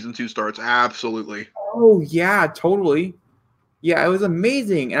before season 2 starts. Absolutely. Oh, yeah, totally. Yeah, it was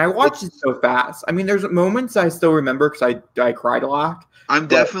amazing. And I watched it so fast. I mean, there's moments I still remember because I cried a lot. I'm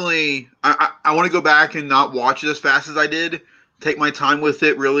definitely – I want to go back and not watch it as fast as I did. Take my time with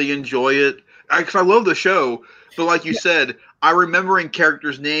it, really enjoy it. Because I love the show. But like you said, I remember in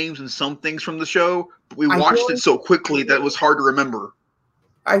characters' names and some things from the show. But we watched it so quickly that it was hard to remember.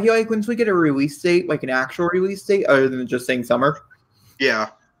 I feel like once we get a release date, like an actual release date, other than just saying summer. Yeah.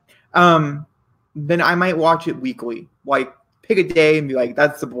 Then I might watch it weekly. Like, pick a day and be like,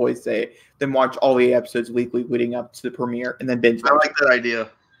 that's the boys' day. Then watch all the episodes weekly leading up to the premiere and then binge. I like that idea.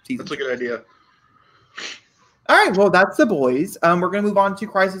 That's a good idea. All right, well, that's the boys. We're going to move on to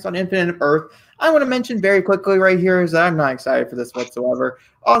Crisis on Infinite Earth. I want to mention very quickly right here is that I'm not excited for this whatsoever.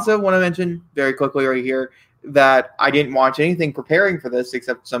 Also, want to mention very quickly right here that I didn't watch anything preparing for this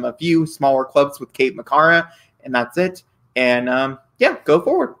except a few smaller clips with Kate McCara, and that's it. And, yeah, go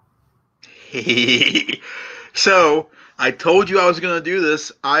forward. So I told you I was going to do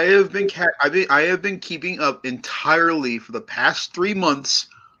this. I have been keeping up entirely for the past 3 months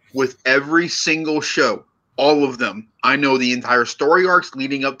with every single show, all of them. I know the entire story arcs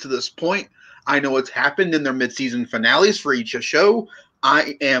leading up to this point. I know what's happened in their mid-season finales for each show.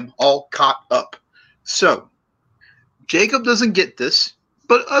 I am all caught up. So Jacob doesn't get this,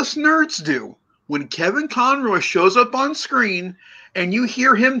 but us nerds do. When Kevin Conroy shows up on screen and you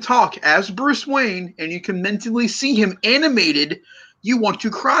hear him talk as Bruce Wayne and you can mentally see him animated, you want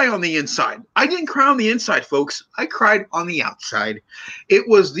to cry on the inside. I didn't cry on the inside, folks. I cried on the outside. It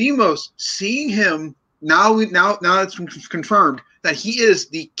was the most seeing him now it's confirmed that he is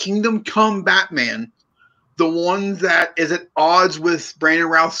the Kingdom Come Batman, the one that is at odds with Brandon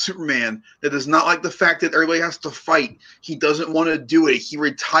Routh's Superman, that does not like the fact that everybody has to fight. He doesn't want to do it. He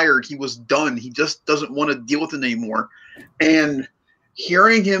retired. He was done. He just doesn't want to deal with it anymore. And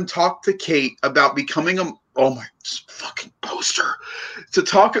hearing him talk to Kate about becoming oh my fucking poster to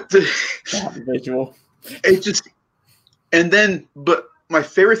talk to visual. It just, and then, but my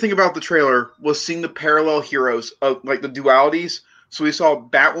favorite thing about the trailer was seeing the parallel heroes of like the dualities. So we saw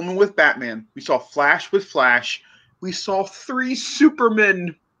Batwoman with Batman. We saw Flash with Flash. We saw 3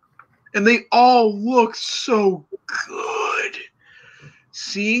 Supermen. And they all look so good.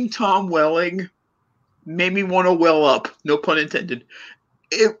 Seeing Tom Welling made me want to well up. No pun intended.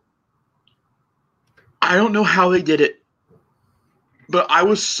 I don't know how they did it. But I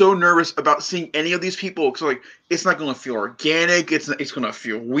was so nervous about seeing any of these people. Because like, it's not going to feel organic. It's going to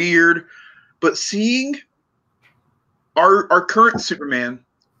feel weird. But seeing our current Superman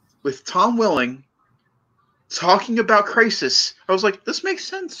with Tom Welling talking about Crisis, I was like, this makes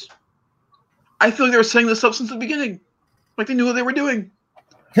sense. I feel like they were setting this up since the beginning. Like they knew what they were doing.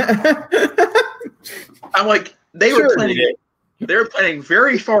 I'm like, they were planning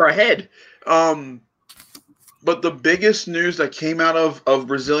very far ahead. But the biggest news that came out of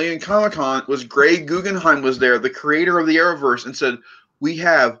Brazilian Comic-Con was Greg Guggenheim was there, the creator of the Arrowverse, and said, we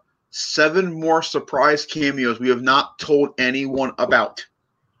have 7 more surprise cameos we have not told anyone about.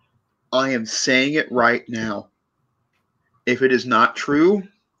 I am saying it right now. If it is not true,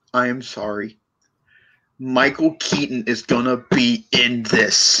 I am sorry. Michael Keaton is gonna be in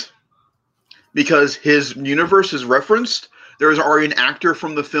this because his universe is referenced. There is already an actor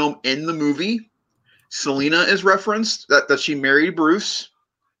from the film in the movie. Selena is referenced that she married Bruce.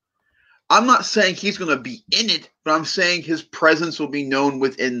 I'm not saying he's going to be in it, but I'm saying his presence will be known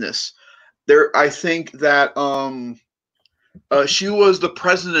within this. I think that she was the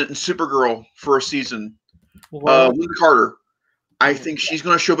president in Supergirl for a season. Linda Carter. I think she's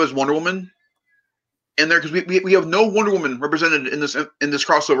going to show up as Wonder Woman in there because we have no Wonder Woman represented in this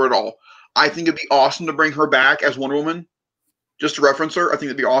crossover at all. I think it'd be awesome to bring her back as Wonder Woman, just to reference her. I think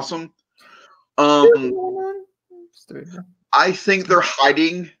it'd be awesome. I think they're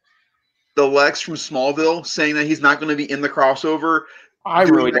hiding the Lex from Smallville, saying that he's not going to be in the crossover. I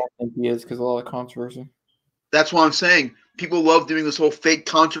really don't think he is because of a lot of controversy. That's what I'm saying. People love doing this whole fake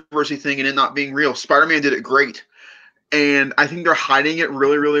controversy thing and it not being real. Spider-Man did it great. And I think they're hiding it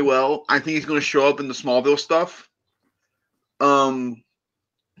really, really well. I think he's going to show up in the Smallville stuff.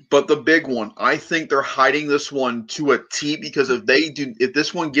 But the big one, I think they're hiding this one to a T because if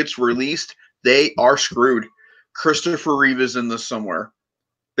this one gets released, they are screwed. Christopher Reeve is in this somewhere.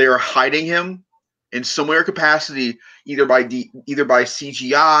 They are hiding him in some way or capacity, either by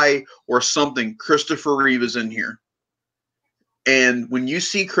CGI or something. Christopher Reeve is in here. And when you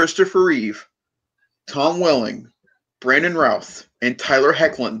see Christopher Reeve, Tom Welling, Brandon Routh, and Tyler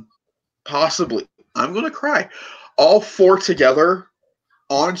Hoechlin, possibly, I'm going to cry, all 4 together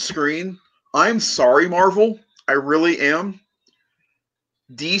on screen, I'm sorry, Marvel. I really am.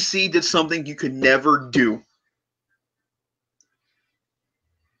 DC did something you could never do.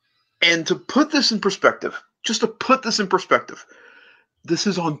 And to put this in perspective, this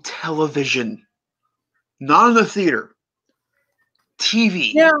is on television, not in the theater.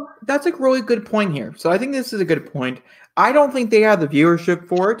 TV. Yeah, that's a really good point here. So I think this is a good point. I don't think they had the viewership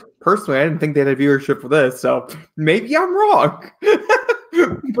for it. Personally, I didn't think they had a viewership for this, so maybe I'm wrong.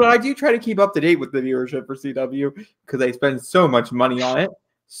 But I do try to keep up to date with the viewership for CW because they spend so much money on it.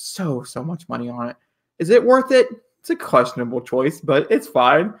 So much money on it. Is it worth it? It's a questionable choice, but it's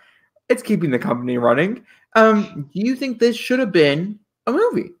fine. It's keeping the company running. Do you think this should have been a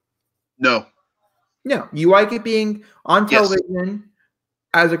movie? No. No. You like it being on television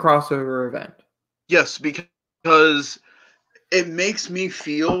as a crossover event? Yes, because it makes me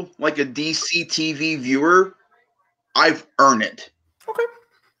feel like a DC TV viewer. I've earned it. Okay.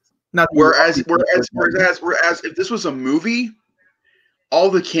 Whereas if this was a movie, all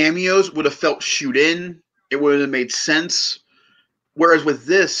the cameos would have felt shoot in. It would have made sense. Whereas with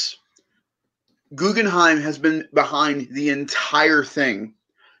this, Guggenheim has been behind the entire thing.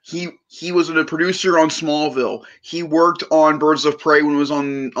 He was a producer on Smallville. He worked on Birds of Prey when it was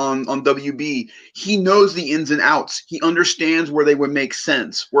on WB. He knows the ins and outs. He understands where they would make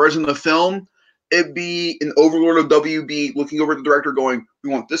sense. Whereas in the film, it'd be an overlord of WB looking over at the director going, we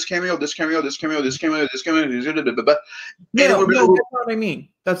want this cameo, this cameo, this cameo, this cameo, this cameo. No, that's not what I mean.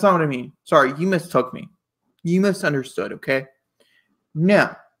 That's not what I mean. Sorry, you mistook me. You misunderstood, okay?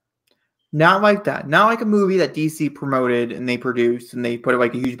 No. Not like that. Not like a movie that DC promoted and they produced and they put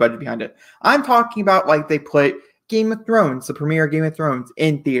like a huge budget behind it. I'm talking about like they put Game of Thrones, the premiere of Game of Thrones,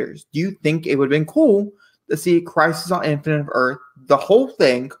 in theaters. Do you think it would have been cool to see Crisis on Infinite Earth, the whole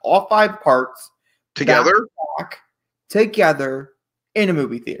thing, all 5 parts, together in a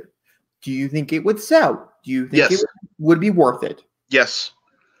movie theater? Do you think it would sell? Do you think it would be worth it? Yes.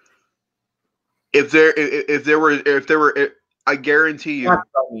 If there were, I guarantee you,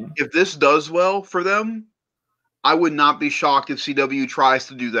 if this does well for them, I would not be shocked if CW tries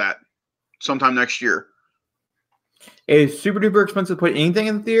to do that sometime next year. It is super duper expensive to put anything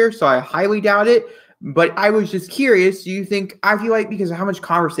in the theater, so I highly doubt it. But I was just curious, do you think, I feel like because of how much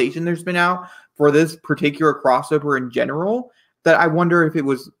conversation there's been out for this particular crossover in general, that I wonder if it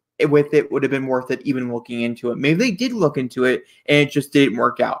would have been worth it even looking into it. Maybe they did look into it and it just didn't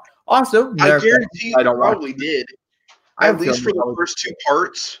work out. Also, I guarantee they probably did. At least for the first 2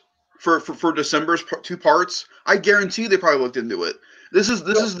 parts, for December's 2 parts, I guarantee they probably looked into it. This is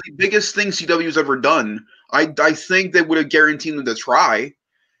the biggest thing CW's ever done. I think they would have guaranteed them to try,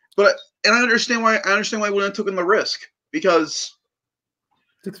 and I understand why I wouldn't have taken the risk because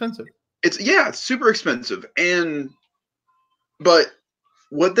it's expensive. It's super expensive, but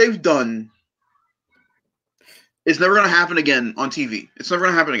what they've done is never going to happen again on TV. It's never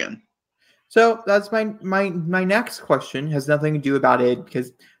going to happen again. So that's my next question. Has nothing to do about it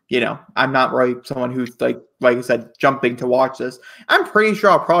because I'm not really someone who's like I said, jumping to watch this. I'm pretty sure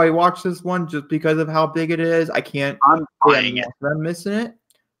I'll probably watch this one just because of how big it is. I can't. I'm buying it. I'm missing it.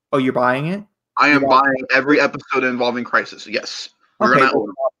 Oh, you're buying it? I am buying every episode involving Crisis. Yes. Okay,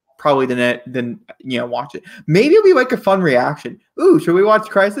 probably then watch it. Maybe it'll be like a fun reaction. Ooh, should we watch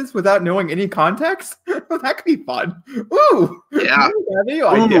Crisis without knowing any context? That could be fun. Ooh, yeah.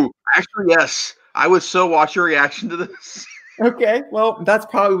 Ooh, actually, yes. I would so watch your reaction to this. Okay, well, that's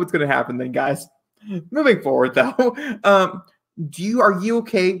probably what's going to happen then, guys. Moving forward, though, are you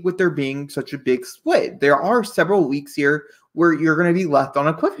okay with there being such a big split? There are several weeks here where you're going to be left on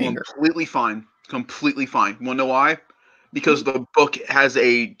a cliffhanger. Completely fine. Completely fine. Want to know why? Because the book has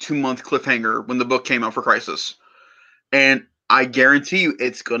a 2-month cliffhanger when the book came out for Crisis, and I guarantee you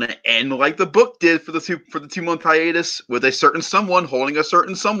it's going to end like the book did for the 2-month hiatus, with a certain someone holding a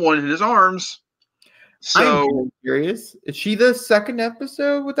certain someone in his arms. So I'm curious. Is she the second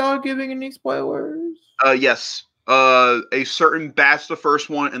episode without giving any spoilers? Yes. A certain Bat's the first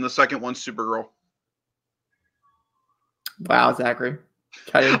one, and the second one's Supergirl. Wow, Zachary.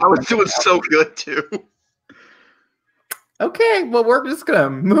 I was doing so good too. Okay, well, we're just gonna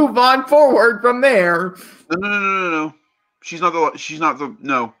move on forward from there. No. She's not the.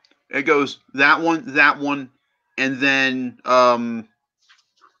 No, it goes that one, and then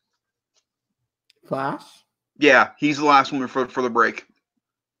Flash. Yeah, he's the last one for the break.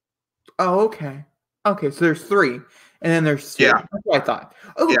 Oh, okay. Okay, so there's 3, and then there's 2. Yeah, that's what I thought.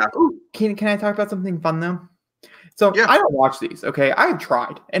 Oh, yeah. Can I talk about something fun though? So I don't watch these. Okay, I've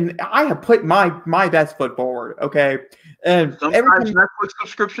tried, and I have put my best foot forward. Okay, and sometimes Netflix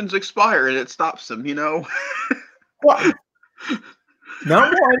subscriptions expire, and it stops them. What?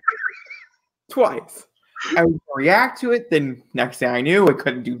 Not once, twice. I would react to it. Then next thing I knew, I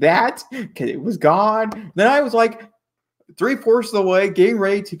couldn't do that because it was gone. Then I was like 3/4 of the way, getting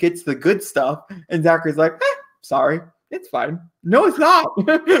ready to get to the good stuff, and Zachary's like, "Sorry, it's fine." No, it's not.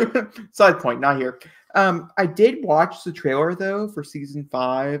 Side point, not here. I did watch the trailer though for season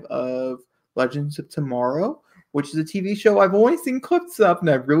 5 of Legends of Tomorrow, which is a TV show I've only seen clips of and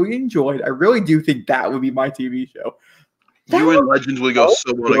I've really enjoyed. I really do think that would be my TV show. You and Legends would go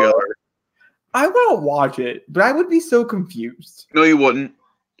so well together. I won't watch it, but I would be so confused. No, you wouldn't.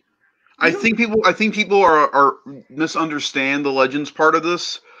 I think people are misunderstand the Legends part of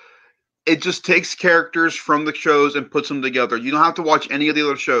this. It just takes characters from the shows and puts them together. You don't have to watch any of the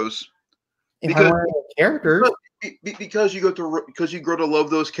other shows. Because characters, because you grow to love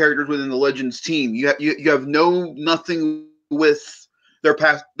those characters within the Legends team. You have nothing with their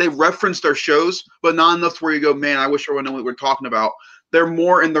past. They reference their shows, but not enough to where you go, man, I wish I would know what we're talking about. They're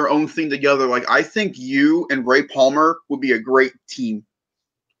more in their own thing together. Like, I think you and Ray Palmer would be a great team.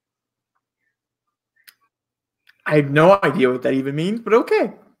 I have no idea what that even means, but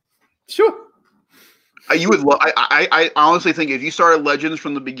okay, sure. You would love. I honestly think if you started Legends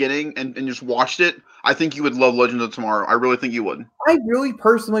from the beginning and just watched it, I think you would love Legends of Tomorrow. I really think you would. I really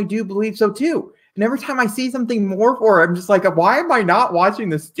personally do believe so too. And every time I see something more for it, I'm just like, why am I not watching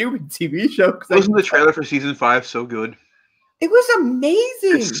this stupid TV show? Wasn't the trailer for season 5 so good? It was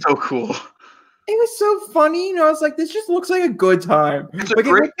amazing. It's so cool. It was so funny. I was like, this just looks like a good time. It's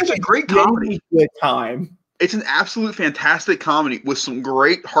a great comedy. Good time. It's an absolute fantastic comedy with some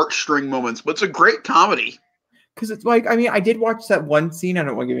great heartstring moments, but it's a great comedy. Because it's like, I did watch that one scene. I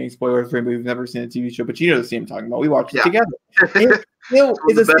don't want to give any spoilers for anybody who's never seen a TV show, but you know the scene I'm talking about. We watched it together. It still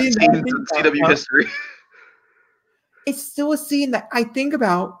is a scene in CW history. It's still a scene that I think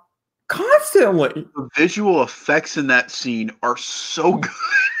about constantly. The visual effects in that scene are so good.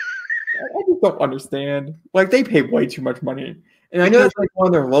 I just don't understand. Like, they pay way too much money. And I know it's like one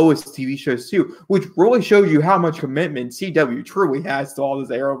of their lowest TV shows too, which really shows you how much commitment CW truly has to all this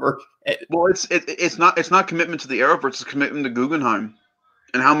Arrowverse. Well, it's not commitment to the Arrowverse; it's commitment to Guggenheim,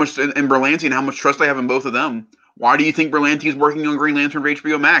 and how much and Berlanti and how much trust they have in both of them. Why do you think Berlanti is working on Green Lantern for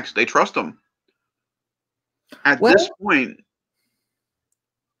HBO Max? They trust him. At this point.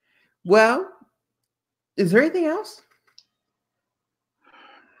 Well, is there anything else?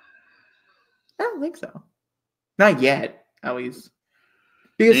 I don't think so. Not yet. At least.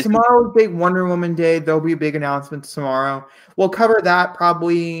 Because tomorrow is big Wonder Woman Day. There'll be a big announcement tomorrow. We'll cover that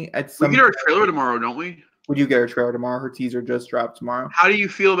probably at some. We get our trailer tomorrow, don't we? Would you get our trailer tomorrow? Her teaser just dropped tomorrow. How do you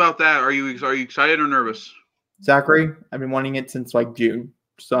feel about that? Are you excited or nervous? Zachary, I've been wanting it since like June,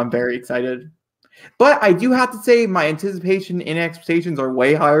 so I'm very excited. But I do have to say my anticipation and expectations are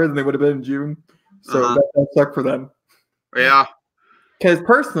way higher than they would have been in June. So that sucked for them. Yeah. Because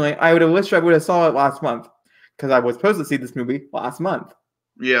personally, I would have wished I would have saw it last month. Because I was supposed to see this movie last month.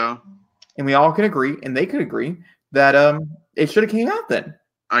 Yeah. And we all can agree, and they could agree, that it should have came out then.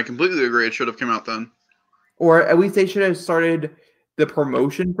 I completely agree. It should have come out then. Or at least they should have started the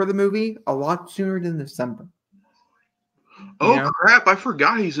promotion for the movie a lot sooner than December. Oh, crap. I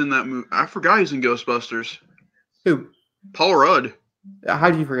forgot he's in that movie. I forgot he's in Ghostbusters. Who? Paul Rudd. How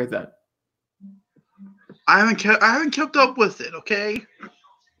did you forget that? I haven't kept up with it, okay?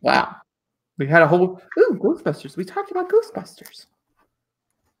 Wow. We had a whole Ghostbusters. We talked about Ghostbusters.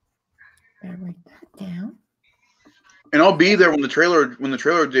 Better write that down. And I'll be there when the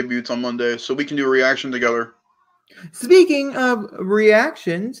trailer debuts on Monday, so we can do a reaction together. Speaking of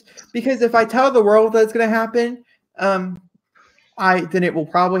reactions, because if I tell the world that's going to happen, then it will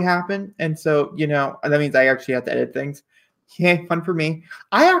probably happen, and so that means I actually have to edit things. Yay, fun for me.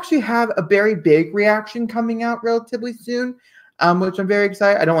 I actually have a very big reaction coming out relatively soon, which I'm very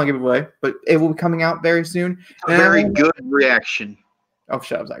excited. I don't want to give it away, but it will be coming out very soon. A very good reaction. Oh,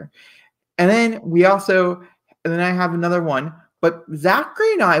 shut up, Zachary. And then I have another one, but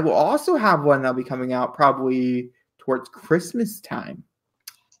Zachary and I will also have one that'll be coming out probably towards Christmas time.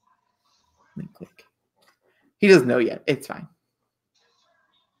 Let me click. He doesn't know yet. It's fine.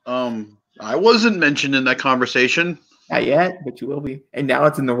 I wasn't mentioned in that conversation. Not yet, but you will be. And now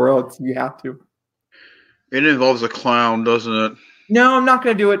it's in the world, so you have to. It involves a clown, doesn't it? No, I'm not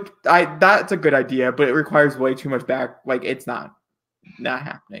going to do it. That's a good idea, but it requires way too much back. Like, it's not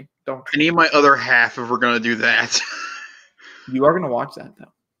happening. Don't. I need my other half if we're going to do that. You are going to watch that,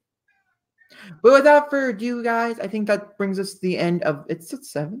 though. But without further ado, guys, I think that brings us to the end of. It's at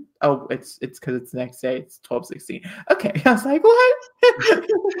 7? Oh, it's because it's the next day. It's 12:16. Okay, I was like, what? Where did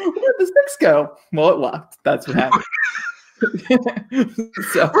the 6 go? Well, it left. That's what happened.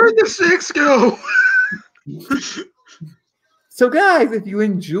 Where'd the 6 go? So, guys, if you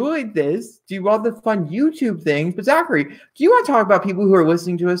enjoyed this, do all the fun YouTube things. But Zachary, do you want to talk about people who are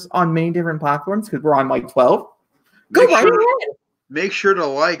listening to us on many different platforms? Because we're on like 12. Go right ahead. Make sure to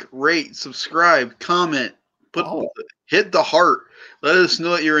like, rate, subscribe, comment, hit the heart. Let us know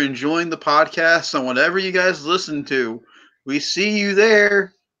that you're enjoying the podcast on whatever you guys listen to. We see you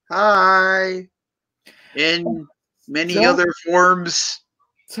there. Hi. In many other forms.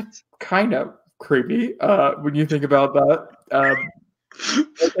 It's kind of creepy when you think about that.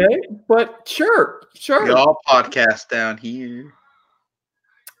 Okay, but sure. Y'all podcast down here.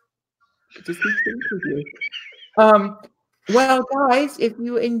 Just be with you. Well, guys, if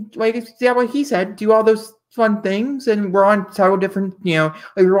you what he said, do all those fun things, and we're on several different, if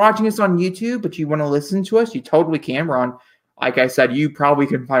you're watching us on YouTube, but you want to listen to us, you totally can. We're on, like I said, you probably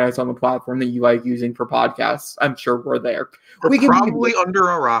can find us on the platform that you like using for podcasts. I'm sure we're there. We're probably under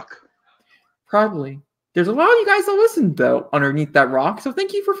a rock. Probably. There's a lot of you guys that listen, though, underneath that rock, so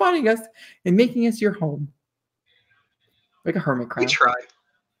thank you for finding us and making us your home. Like a hermit crab. We tried.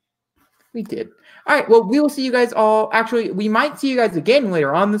 We did. All right. Well, we will see you guys all. Actually, we might see you guys again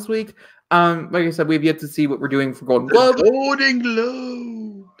later on this week. Like I said, we've yet to see what we're doing for Golden Globe. Golden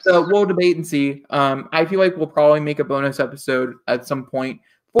Globe. So we'll debate and see. I feel like we'll probably make a bonus episode at some point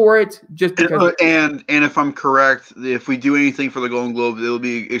for it, just because. And if I'm correct, if we do anything for the Golden Globe, it'll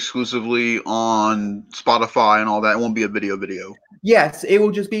be exclusively on Spotify and all that. It won't be a video. Yes, it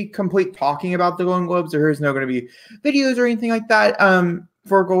will just be complete talking about the Golden Globes. There is no going to be videos or anything like that.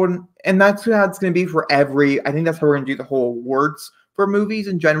 For Golden, and that's how it's going to be for every. I think that's how we're going to do the whole awards for movies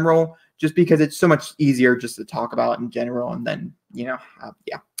in general, just because it's so much easier just to talk about it in general, and then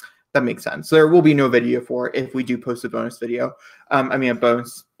that makes sense. So there will be no video for it if we do post a bonus video. A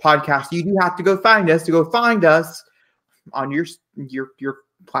bonus podcast. You do have to go find us on your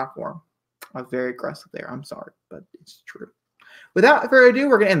platform. I was very aggressive there. I'm sorry, but it's true. Without further ado,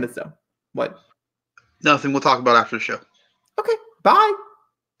 we're going to end this though. What? Nothing. We'll talk about after the show. Okay. Bye.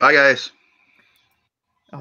 Bye, guys.